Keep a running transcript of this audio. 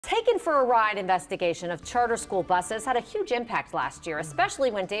Taken for a Ride investigation of charter school buses had a huge impact last year,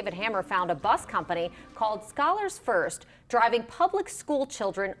 especially when David Hammer found a bus company called Scholars First driving public school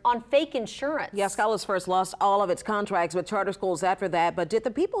children on fake insurance. Yeah, Scholars First lost all of its contracts with charter schools after that, but did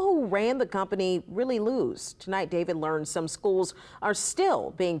the people who ran the company really lose? Tonight, David learned some schools are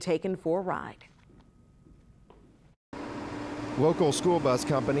still being taken for a ride. Local school bus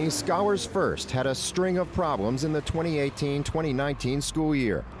company Scholars First had a string of problems in the 2018-2019 school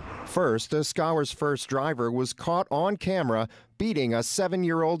year. First, a Scholars First driver was caught on camera beating a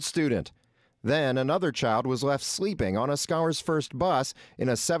 7-year-old student. Then another child was left sleeping on a Scholars First bus in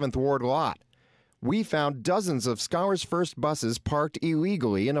a 7th Ward lot. We found dozens of Scholars First buses parked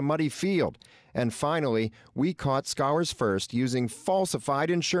illegally in a muddy field. And finally, we caught Scholars First using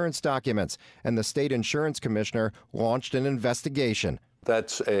falsified insurance documents, and the state insurance commissioner launched an investigation.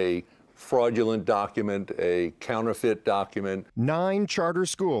 That's a fraudulent document, a counterfeit document. 9 charter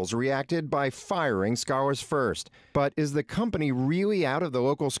schools reacted by firing Scholars First. But is the company really out of the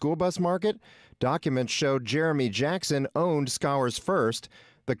local school bus market? Documents showed Jeremy Jackson owned Scholars First.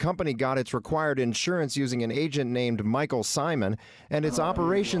 The company got its required insurance using an agent named Michael Simon, and its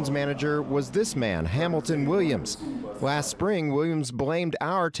operations manager was this man, Hamilton Williams. Last spring, Williams blamed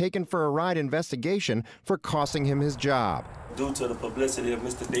our Taken for a Ride investigation for costing him his job. Due to the publicity of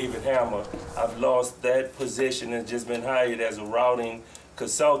Mr. David Hammer, I've lost that position and just been hired as a routing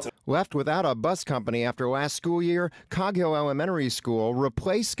consultant. Left without a bus company after last school year, Coghill Elementary School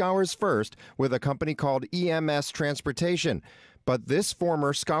replaced Scholars First with a company called EMS Transportation. But this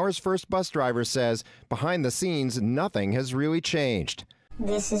former Scholars First bus driver says behind the scenes, nothing has really changed.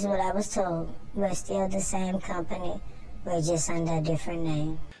 This is what I was told. We're still the same company. We're just under a different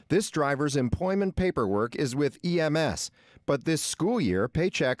name. This driver's employment paperwork is with EMS. But this school year,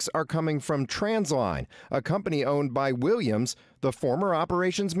 paychecks are coming from Transline, a company owned by Williams, the former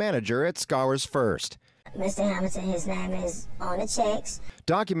operations manager at Scholars First. Mr. Hamilton, his name is on the checks.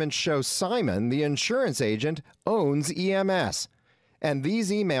 Documents show Simon, the insurance agent, owns EMS. And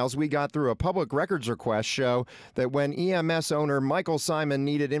these emails we got through a public records request show that when EMS owner Michael Simon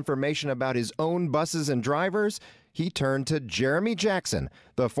needed information about his own buses and drivers, he turned to Jeremy Jackson,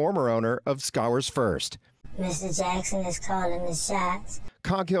 the former owner of Scholars First. Mr. Jackson is calling the shots.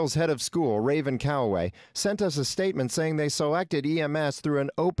 Coghill's head of school, Rayven Calloway, sent us a statement saying they selected EMS through an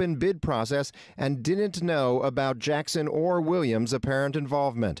open bid process and didn't know about Jackson or Williams' apparent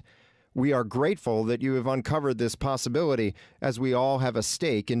involvement. We are grateful that you have uncovered this possibility, as we all have a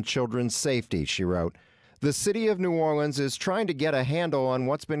stake in children's safety, she wrote. The city of New Orleans is trying to get a handle on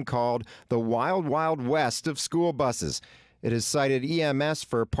what's been called the wild, wild west of school buses. It has cited EMS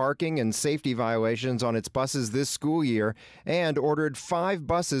for parking and safety violations on its buses this school year and ordered 5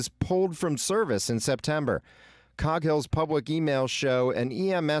 buses pulled from service in September. Coghill's public emails show an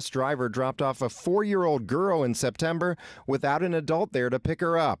EMS driver dropped off a 4-year-old girl in September without an adult there to pick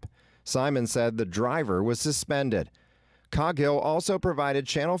her up. Simon said the driver was suspended. Coghill also provided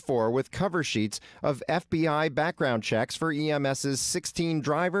Channel 4 with cover sheets of FBI background checks for EMS's 16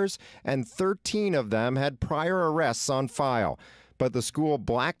 drivers, and 13 of them had prior arrests on file. But the school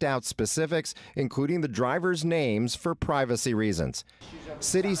blacked out specifics, including the drivers' names, for privacy reasons.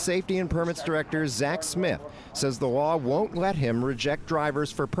 City Safety and Permits Director Zach Smith says the law won't let him reject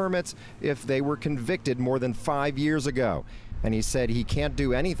drivers for permits if they were convicted more than 5 years ago. And he said he can't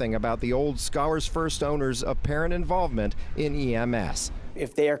do anything about the old Scholars First owners' apparent involvement in EMS.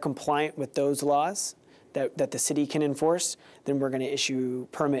 If they are compliant with those laws that the city can enforce, then we're going to issue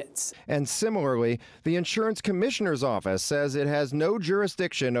permits. And similarly, the insurance commissioner's office says it has no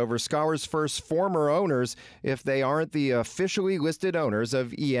jurisdiction over Scholars First's former owners if they aren't the officially listed owners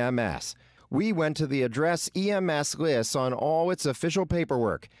of EMS. We went to the address EMS lists on all its official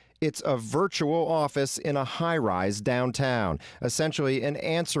paperwork. It's a virtual office in a high-rise downtown, essentially an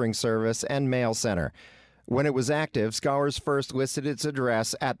answering service and mail center. When it was active, Scholars First listed its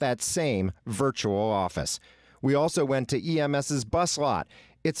address at that same virtual office. We also went to EMS's bus lot.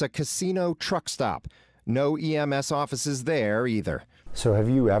 It's a casino truck stop. No EMS offices there either. So have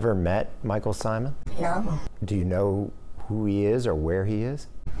you ever met Michael Simon? No. Do you know who he is or where he is?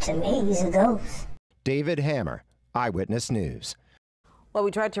 To me, he's a ghost. David Hammer, Eyewitness News. Well,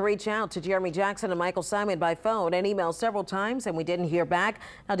 we tried to reach out to Jeremy Jackson and Michael Simon by phone and email several times, and we didn't hear back.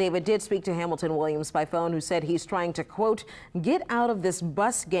 Now, David did speak to Hamilton Williams by phone, who said he's trying to, quote, get out of this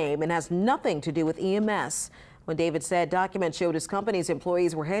bus game and has nothing to do with EMS. When David said documents showed his company's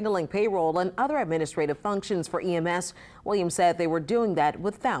employees were handling payroll and other administrative functions for EMS, Williams said they were doing that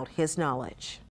without his knowledge.